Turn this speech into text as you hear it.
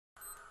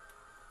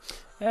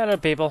Hello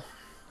people,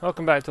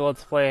 welcome back to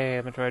Let's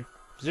Play Metroid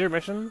Zero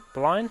Mission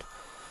Blind.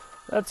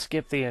 Let's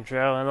skip the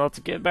intro and let's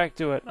get back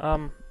to it.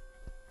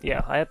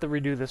 Yeah, I have to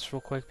redo this real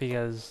quick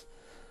because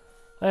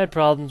I had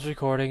problems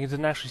recording. It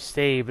didn't actually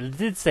save, but it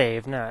did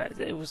save. No,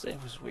 it was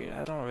weird.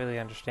 I don't really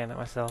understand it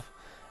myself.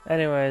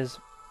 Anyways,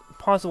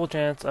 possible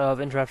chance of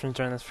interruptions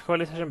during this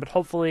recording session, but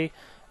hopefully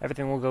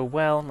everything will go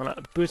well. I'm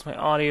gonna boost my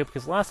audio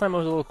because last time it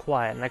was a little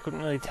quiet and I couldn't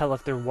really tell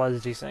if there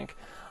was desync.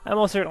 I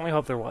most certainly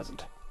hope there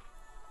wasn't.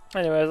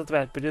 Anyways, let's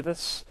about to do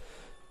this.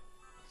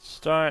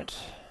 Start.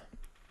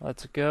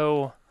 Let's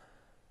go.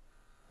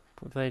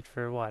 We played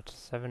for what?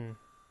 7?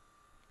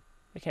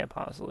 I can't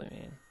possibly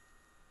mean.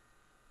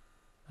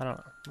 I don't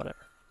know. Whatever.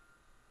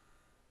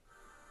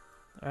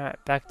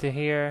 Alright, back to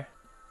here.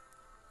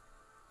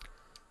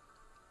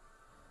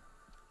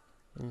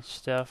 And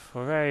stuff.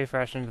 We're very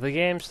fresh into the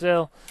game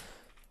still.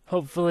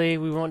 Hopefully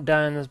we won't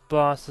die on this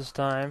boss this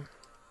time.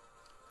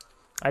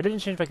 I didn't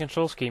change my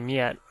control scheme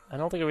yet. I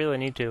don't think I really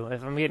need to,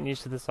 if I'm getting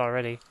used to this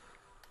already.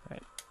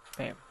 Alright,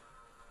 bam.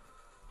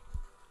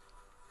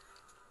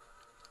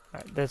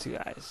 Alright, there's you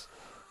guys.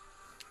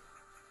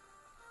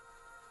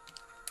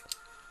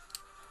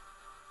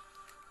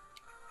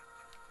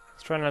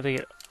 Let's try not to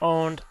get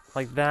owned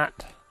like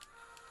that.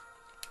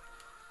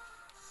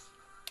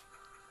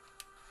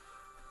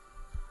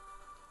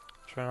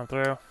 Try on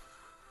through.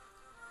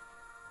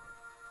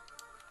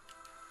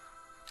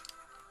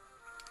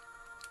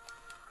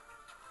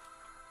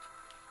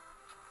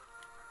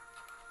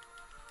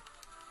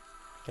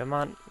 Come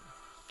on.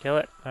 Kill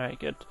it. Alright,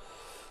 good.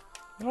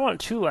 I don't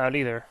want it too loud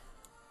either.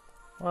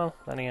 Well,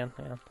 then again,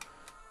 yeah.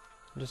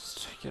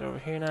 Just get over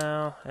here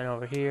now, and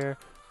over here,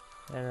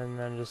 and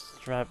then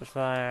just rapid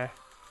fire.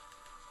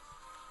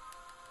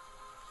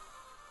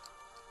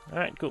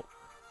 Alright, cool.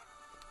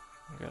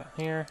 Go down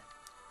here.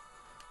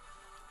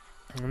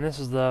 And this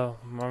is the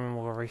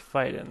moment where we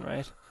fight in,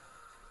 right?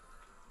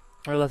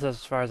 Or that's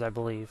as far as I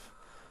believe.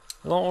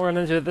 We won't run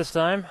into it this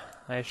time,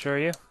 I assure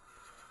you.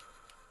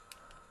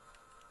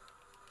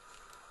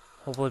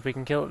 Hopefully we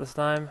can kill it this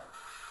time.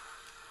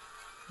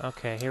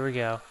 Okay, here we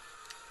go.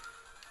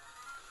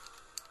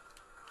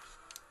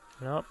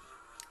 Nope.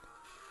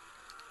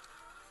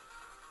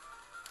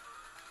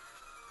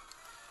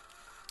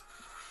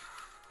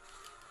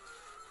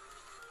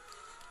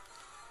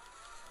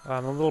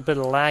 I'm a little bit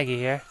laggy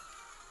here.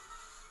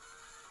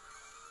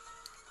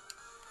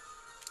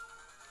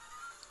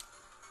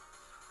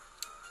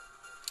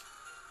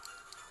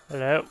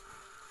 Hello.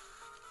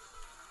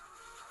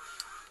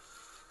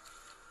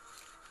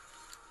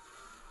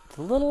 It's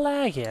a little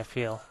laggy, I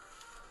feel.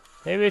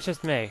 Maybe it's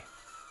just me.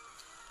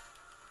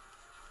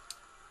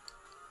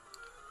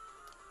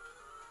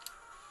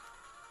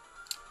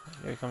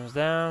 Here it comes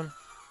down.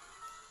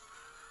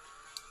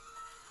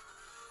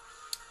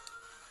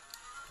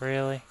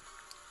 Really?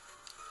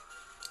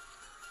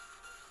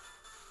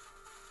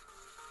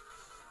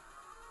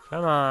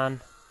 Come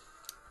on.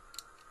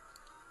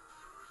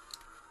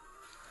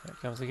 Here it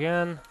comes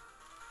again.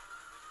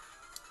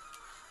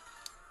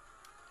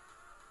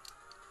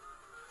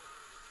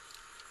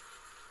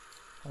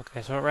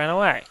 Okay, so it ran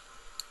away.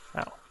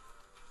 Oh.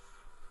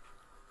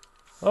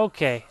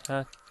 Okay.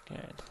 Good.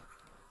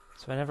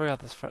 So I never got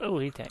this far. Oh,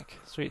 E-tank.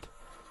 Sweet.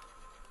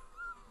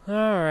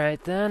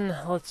 Alright then.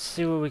 Let's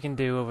see what we can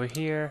do over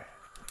here.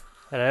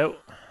 Hello.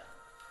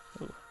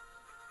 Ooh.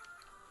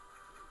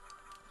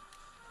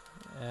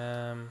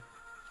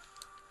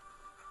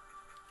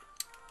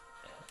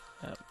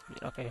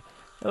 Okay.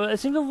 Oh, it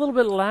seemed a little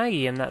bit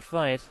laggy in that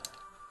fight.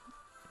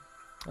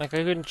 Like I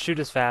couldn't shoot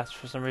as fast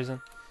for some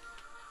reason.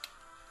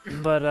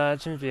 But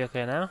it seems to be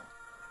okay now.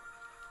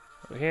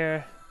 Over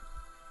here.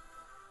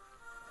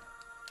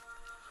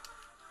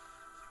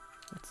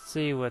 Let's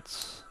see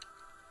what's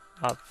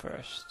up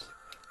first.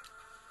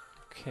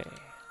 Okay.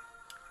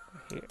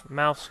 Here.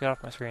 Mouse, get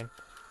off my screen.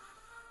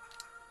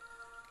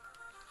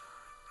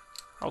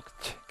 Oh,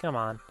 come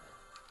on.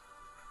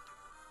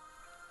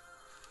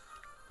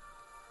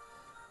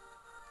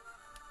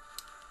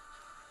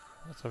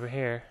 What's over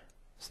here?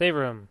 Save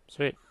room.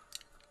 Sweet.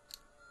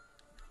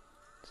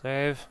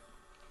 Save.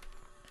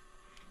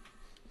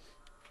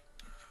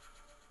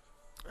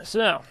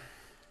 So.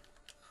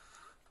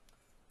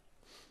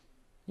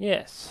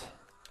 Yes.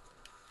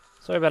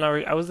 Sorry about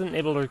I wasn't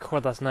able to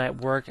record last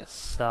night. Work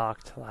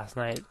sucked last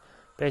night.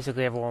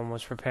 Basically, everyone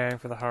was preparing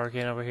for the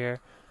hurricane over here.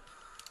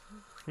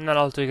 I'm not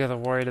altogether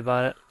worried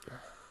about it.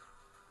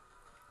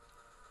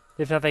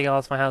 If nothing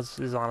else, my house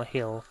is on a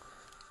hill.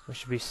 We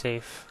should be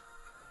safe.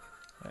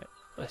 Alright.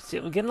 Let's see.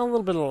 We're getting a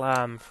little bit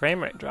of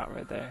frame rate drop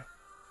right there.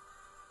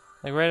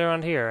 Like right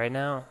around here, right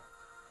now.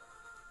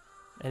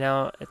 And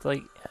now it's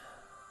like,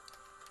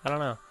 I don't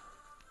know.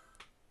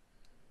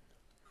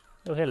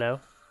 Oh, hello.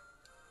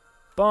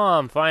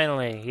 Bomb,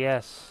 finally,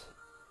 yes.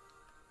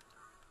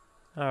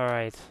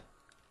 Alright.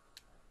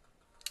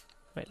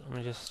 Wait, let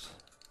me just...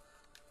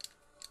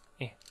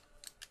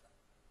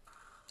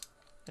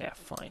 Yeah,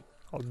 fine.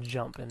 I'll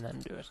jump and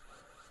then do it.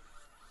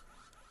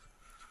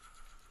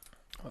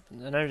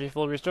 Weapons and energy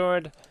full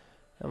restored.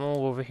 And we'll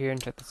go over here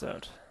and check this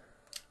out.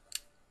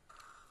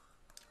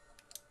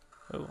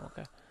 Oh,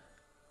 okay.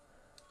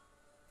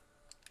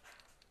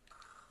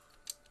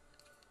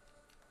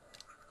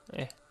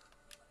 Eh.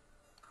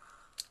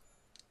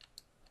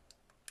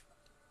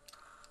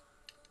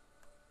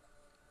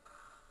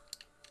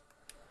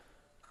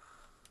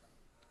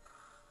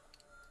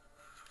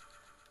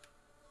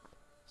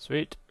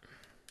 Sweet.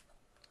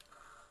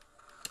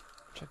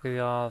 Check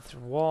the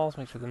through walls,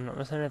 make sure they're not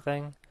missing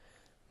anything.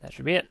 That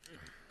should be it.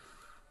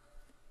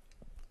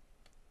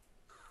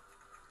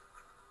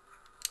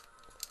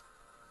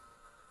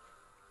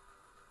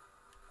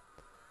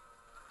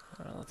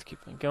 Alright, let's keep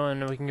on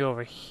going. We can go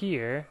over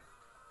here.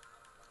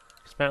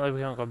 Apparently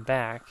we don't go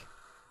back.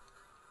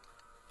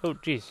 Oh,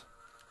 jeez.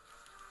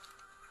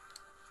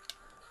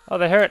 Oh,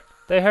 they hurt!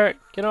 They hurt!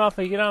 Get off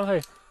me! Get off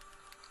me!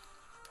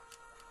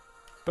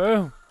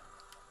 Boom!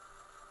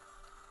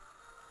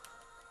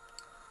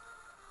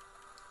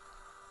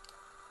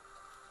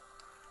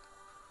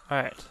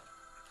 Alright.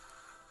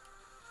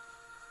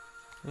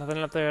 Nothing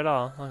up there at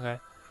all. Okay.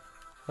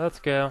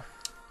 Let's go.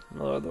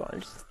 Lower the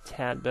line just a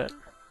tad bit.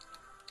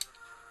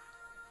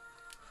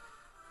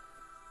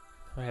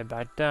 We head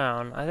back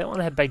down. I don't want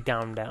to head back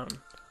down.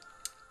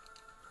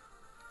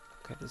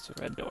 Okay, this is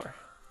a red door.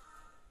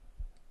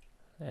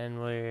 And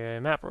we're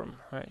a map room.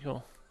 Alright,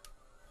 cool.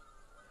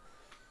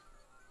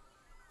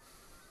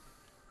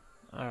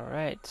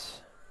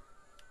 Alright.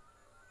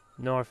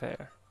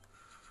 Norfair.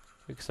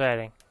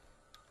 Exciting.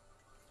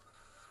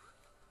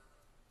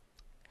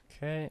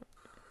 Okay.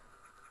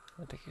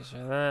 I'll take you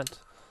through that.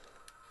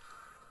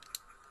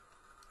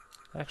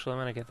 Actually, I'm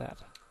gonna get that.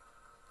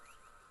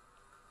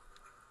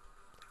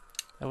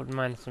 I wouldn't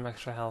mind some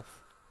extra health.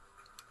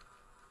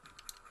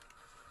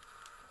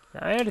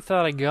 Now, I already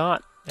thought I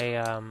got a,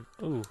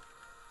 ooh.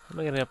 How am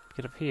I gonna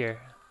get up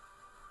here?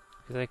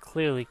 Because I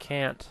clearly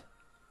can't.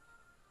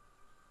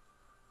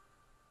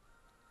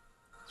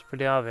 It's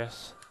pretty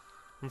obvious.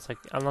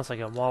 Unless I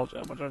get wall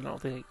jump, which I don't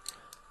think.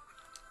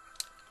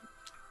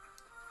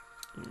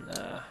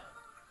 Nah.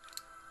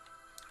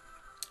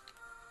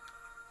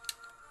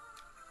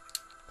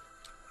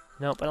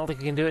 Nope, I don't think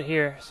I can do it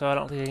here, so I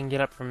don't think I can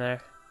get up from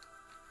there.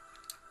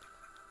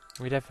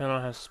 We definitely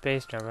don't have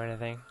space jump or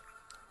anything.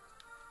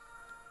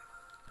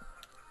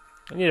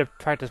 I need to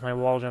practice my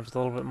wall jumps a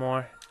little bit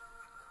more.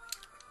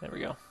 There we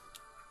go.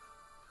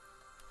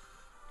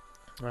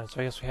 Alright,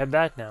 so I guess we head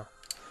back now.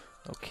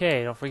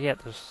 Okay, don't forget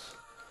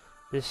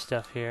this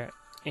stuff here.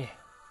 Eh.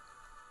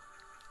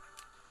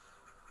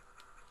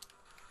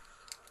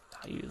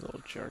 Ah, you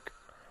little jerk.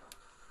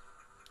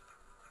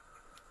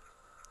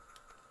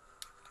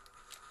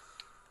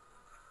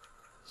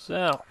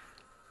 So,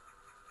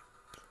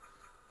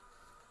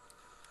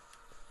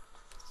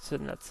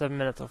 sitting at 7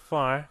 minutes so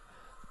far.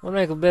 We'll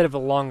make a bit of a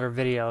longer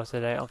video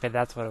today. Okay,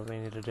 that's what we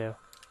need to do.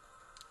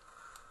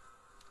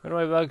 Run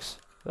away, bugs.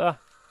 Ah.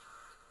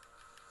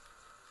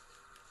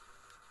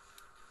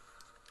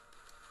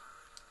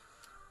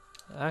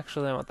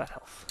 Actually, I want that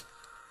health.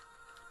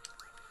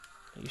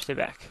 You stay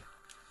back.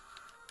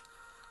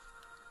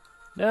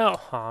 No!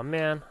 Aw,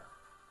 man.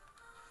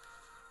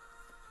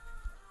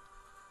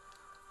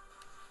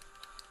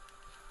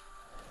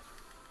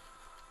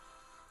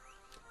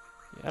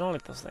 Yeah, I don't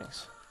like those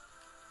things.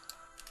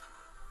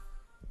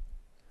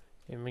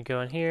 And we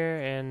go in here,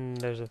 and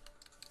there's a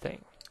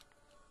thing.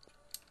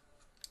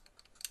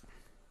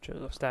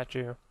 Shows a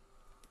statue.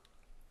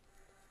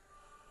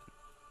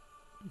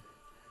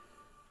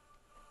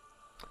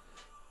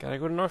 Gotta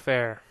go to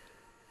Norfair.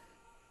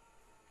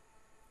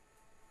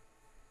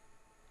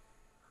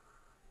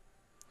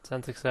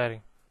 Sounds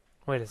exciting.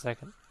 Wait a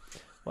second.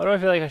 Why do I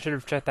feel like I should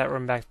have checked that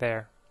room back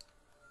there?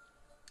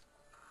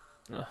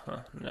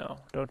 No.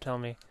 Don't tell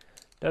me.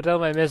 Don't tell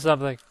me I missed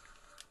something.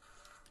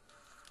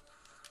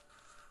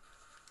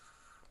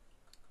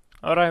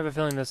 Oh, do I have a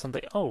feeling there's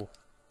something? Oh.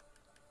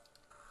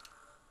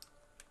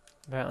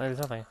 Apparently there's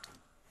nothing.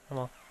 Come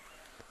on.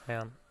 Hang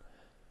on.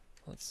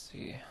 Let's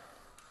see.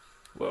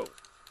 Whoa.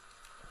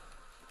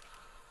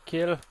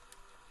 Kill.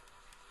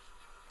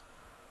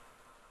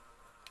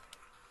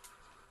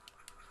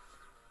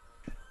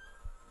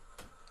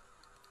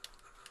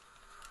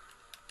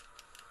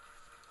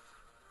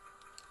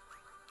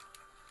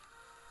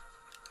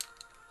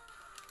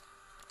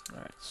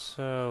 Alright,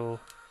 so...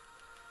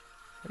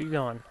 where are you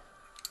going?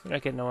 You're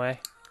not getting away.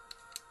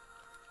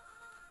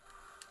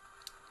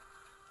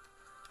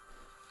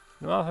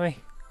 Come off me.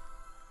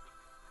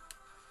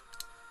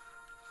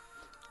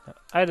 What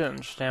I didn't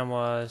understand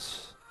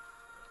was...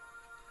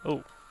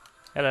 oh.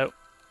 Hello.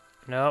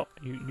 No,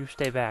 you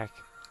stay back.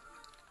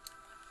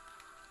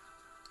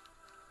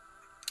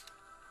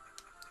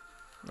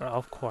 Oh,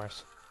 of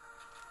course.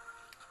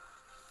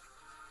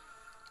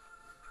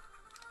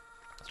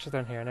 Let's just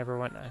down here. I never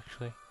went,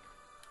 actually.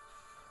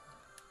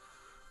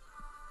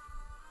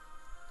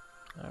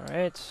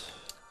 Alright.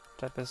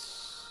 Type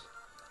this.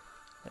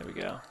 There we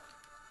go.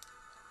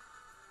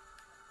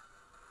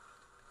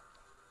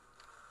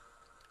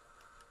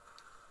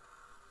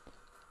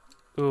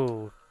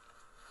 Ooh.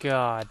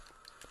 God.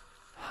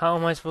 How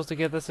am I supposed to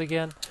get this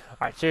again?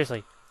 Alright,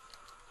 seriously.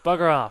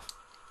 Bugger off.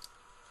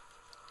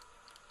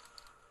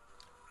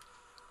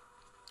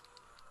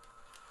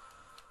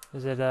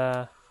 Is it,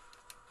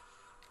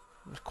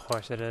 Of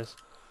course it is.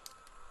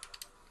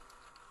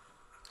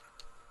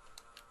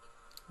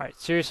 Alright,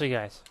 seriously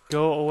guys,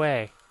 go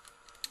away.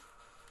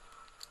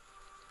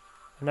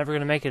 I'm never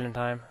gonna make it in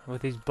time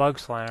with these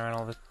bugs flying around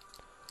all the...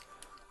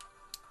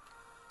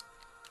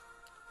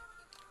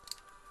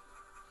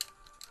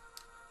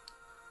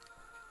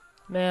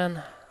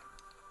 Man.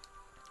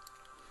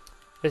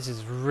 This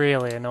is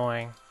really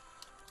annoying.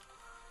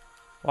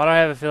 Why do I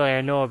have a feeling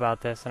I know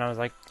about this? And I was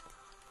like...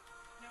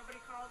 Nobody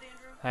called,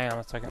 Andrew? Hang on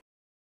a second.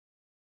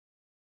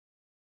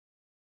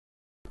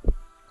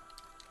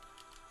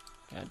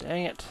 God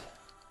dang it.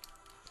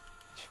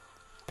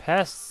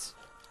 Pests.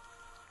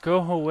 Go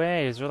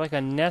away. Is there like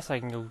a nest I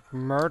can go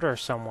murder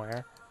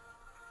somewhere?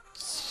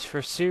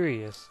 For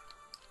serious.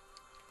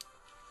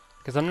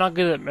 Because I'm not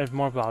good at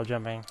mobile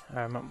jumping.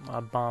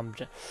 Bomb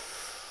jump.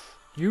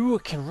 You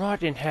can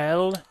rot in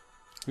hell.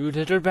 You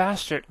little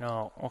bastard.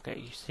 No. Okay,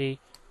 you see?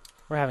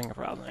 We're having a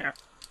problem here.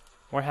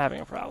 We're having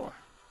a problem.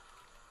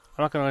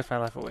 I'm not going to waste my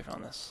life away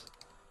from this.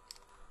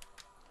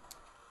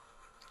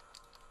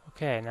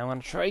 Okay, now I'm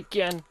going to try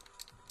again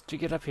to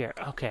get up here.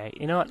 Okay,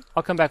 you know what?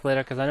 I'll come back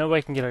later because I know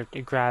I can get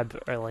a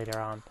grab later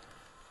on.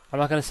 I'm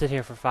not going to sit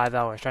here for 5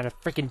 hours trying to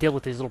freaking deal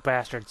with these little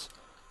bastards.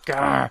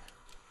 Grr!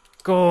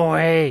 Go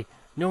away!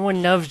 No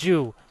one loves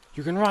you!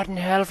 You can rot in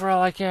hell for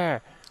all I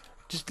care!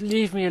 Just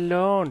leave me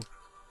alone!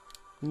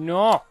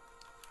 No!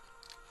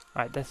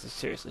 Alright, this is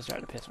seriously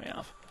starting to piss me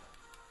off.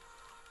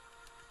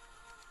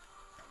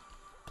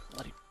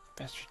 Bloody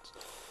bastards.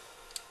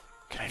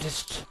 Can I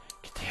just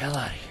get the hell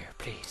out of here,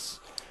 please?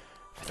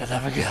 For the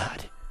love of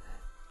God.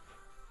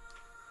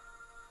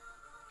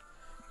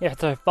 Yeah,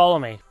 so follow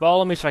me.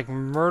 Follow me so I can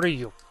murder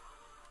you.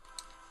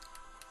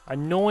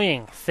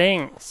 Annoying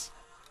things.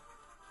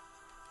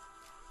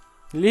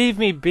 Leave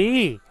me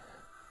be.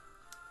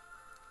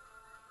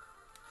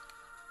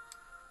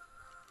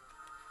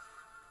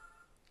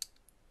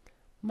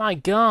 My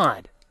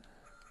God.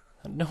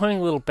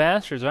 Annoying little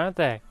bastards, aren't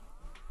they?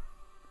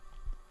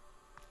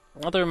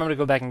 I'll have to remember to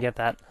go back and get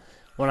that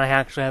when I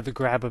actually have the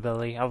grab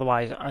ability.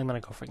 Otherwise, I'm gonna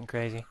go freaking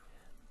crazy.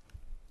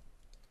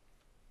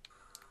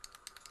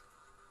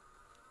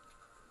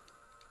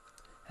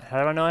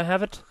 How do I know I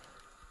have it?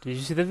 Did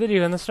you see the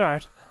video in the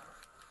start?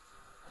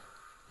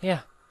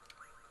 Yeah.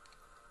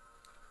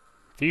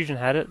 Fusion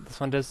had it. This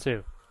one does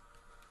too.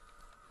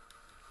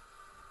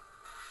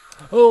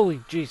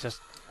 Holy Jesus.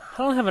 I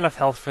don't have enough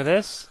health for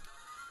this.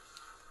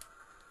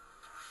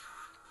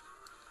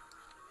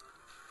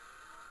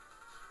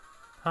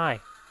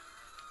 Hi.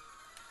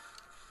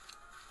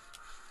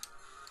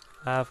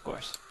 Of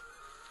course.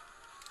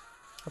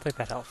 I'll take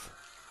that health.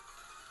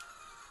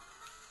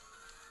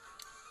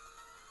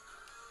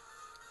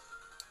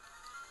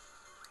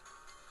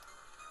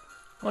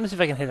 I want to see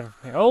if I can hit him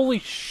from here. Holy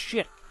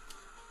shit!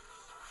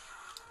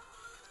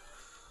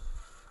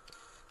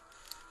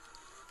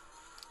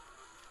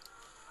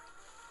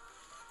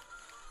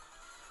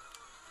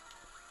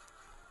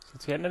 So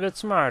it's getting a bit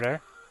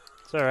smarter.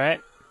 It's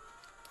alright.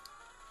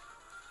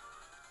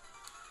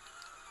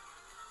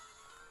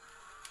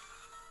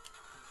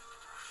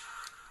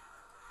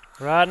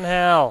 Rotten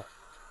hell!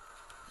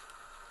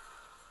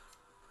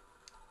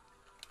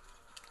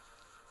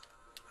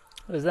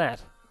 What is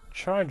that?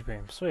 Charge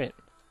beam. Sweet.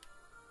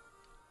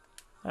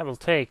 I will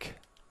take.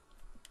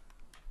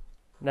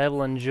 And I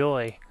will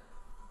enjoy.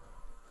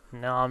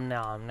 Nom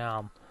nom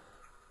nom.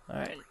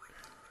 Alright.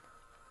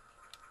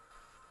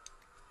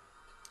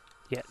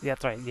 Yeah,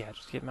 that's right. Yeah,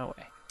 just get in my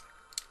way.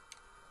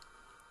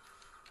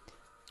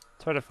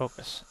 It's hard to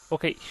focus.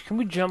 Okay, can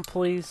we jump,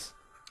 please?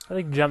 I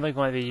think jumping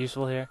might be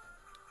useful here.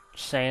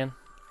 Just saying.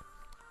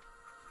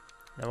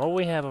 Now what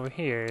we have over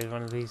here is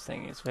one of these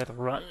things. We have to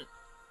run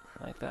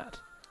like that.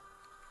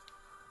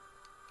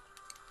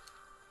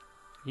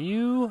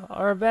 You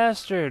are a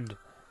bastard!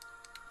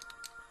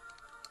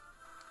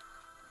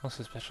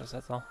 Mostly specialist,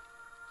 that's all.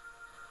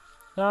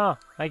 No,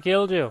 I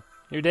killed you.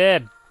 You're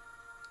dead.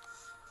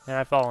 And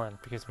I fall in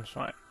because I'm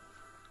smart.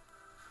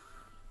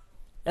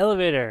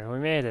 Elevator, we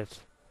made it.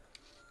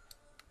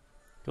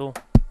 Cool.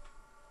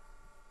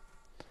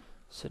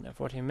 Sitting at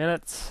 14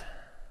 minutes.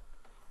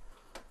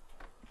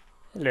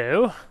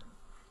 Hello.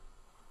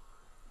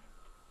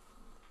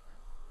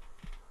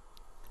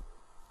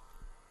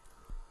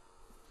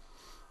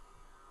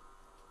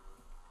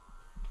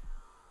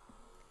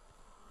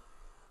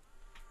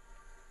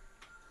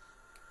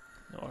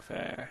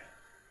 Warfare.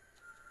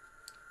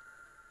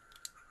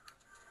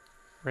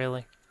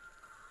 Really?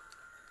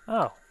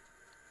 Oh.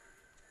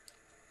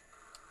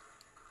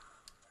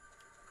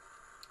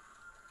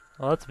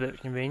 Well, that's a bit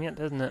convenient,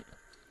 isn't it?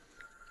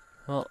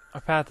 Well,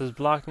 our path is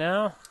blocked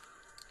now.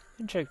 You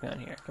can check down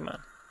here. Come on.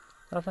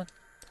 Nothing?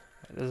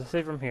 Right, there's a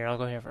save from here. I'll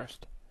go here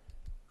first.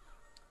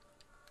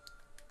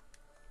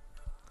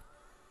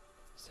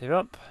 Save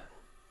up.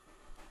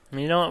 I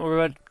mean, you know what?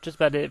 We're just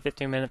about to hit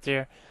 15 minutes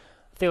here.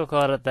 I think we'll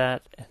call it at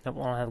that. I don't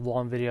want to have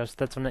long videos.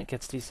 That's when it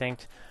gets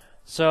desynced.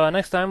 So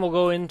next time we'll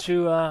go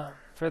into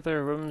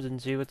further rooms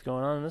and see what's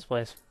going on in this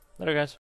place. Later, guys.